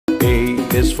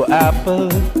is for apple,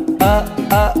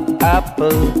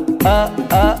 apple,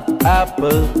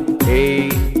 apple. A,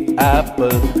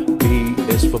 apple. B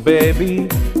is for baby,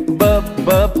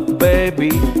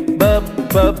 baby,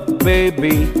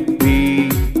 baby. B,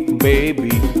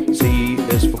 baby. C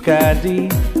is for candy,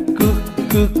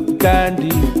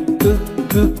 candy,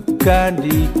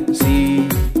 candy. C,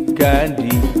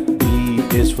 candy. D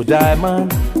is for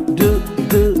diamond,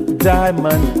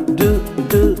 diamond,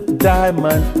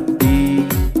 diamond. D,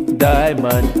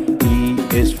 diamond. E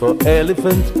is for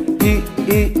elephant,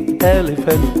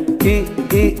 elephant,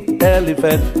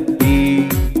 elephant. E,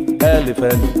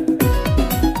 elephant.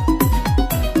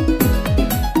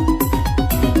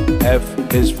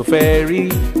 F is for fairy,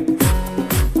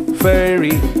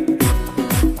 fairy,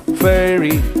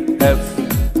 fairy. F,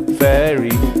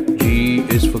 fairy. G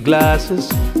is for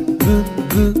glasses,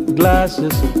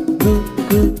 glasses,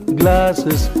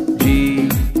 glasses. G,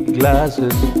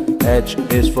 glasses. H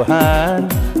is for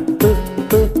hand,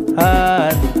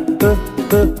 hand,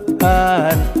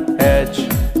 hand. H,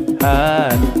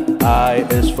 hand. I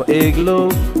is for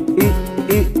igloo,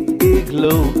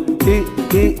 igloo,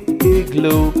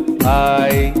 igloo.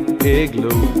 I,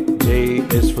 igloo. J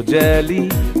is for jelly,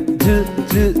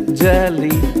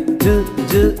 jelly,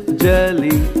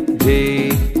 jelly. J,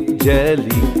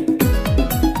 jelly.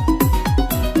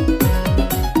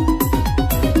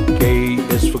 K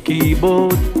is for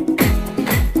keyboard,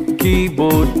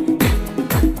 keyboard,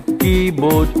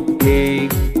 keyboard. K,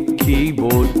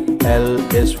 keyboard. L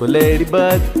is for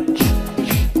ladybug,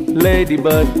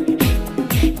 ladybug,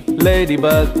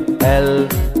 ladybug. L,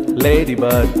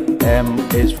 ladybug. M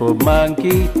is for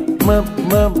monkey,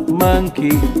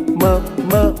 monkey,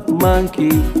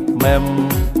 monkey,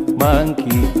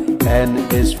 monkey. N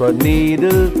is for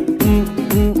needle,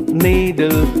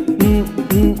 needle,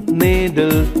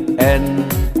 needle. N,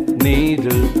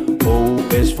 needle. O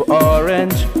is for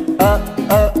orange,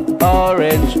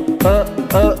 orange,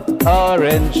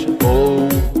 orange. O,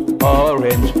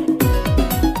 orange.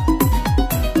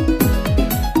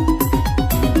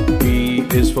 P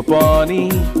is for pony,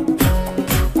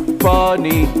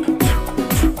 pony,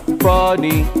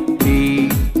 pony. P,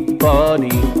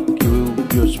 pony. Q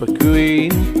is for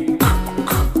queen,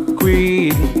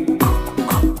 queen,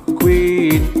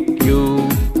 queen. Q,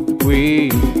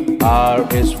 queen. R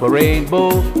is for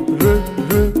rainbow,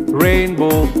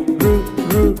 rainbow,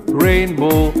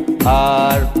 rainbow.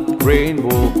 R,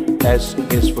 rainbow. S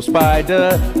is for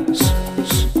spider,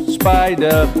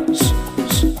 spider,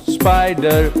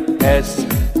 spider. S,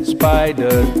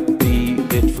 spider. T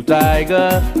is for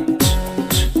tiger,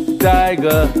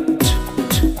 tiger,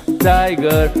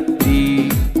 tiger. T,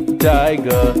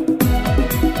 tiger.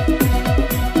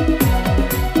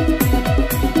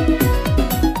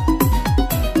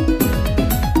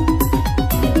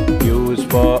 U is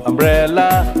for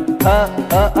umbrella,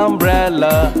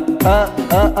 umbrella,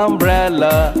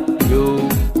 umbrella. U,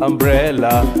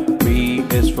 umbrella. V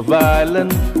is for violin,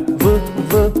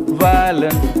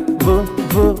 violin,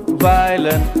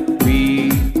 violin. V,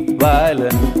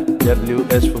 violin. W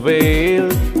is for veil,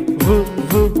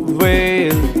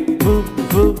 veil,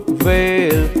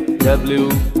 veil. W,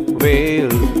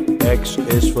 veil. X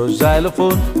is for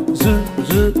xylophone,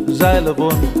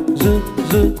 xylophone,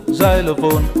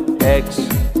 xylophone. X,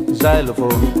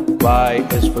 xylophone. Y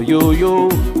is for yo-yo,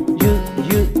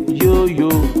 yo-yo,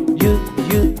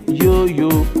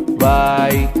 yo-yo.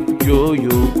 Y,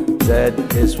 yo-yo. Z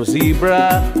is for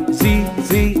zebra,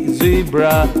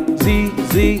 zebra,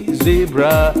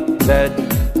 zebra. Z,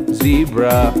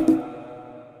 zebra.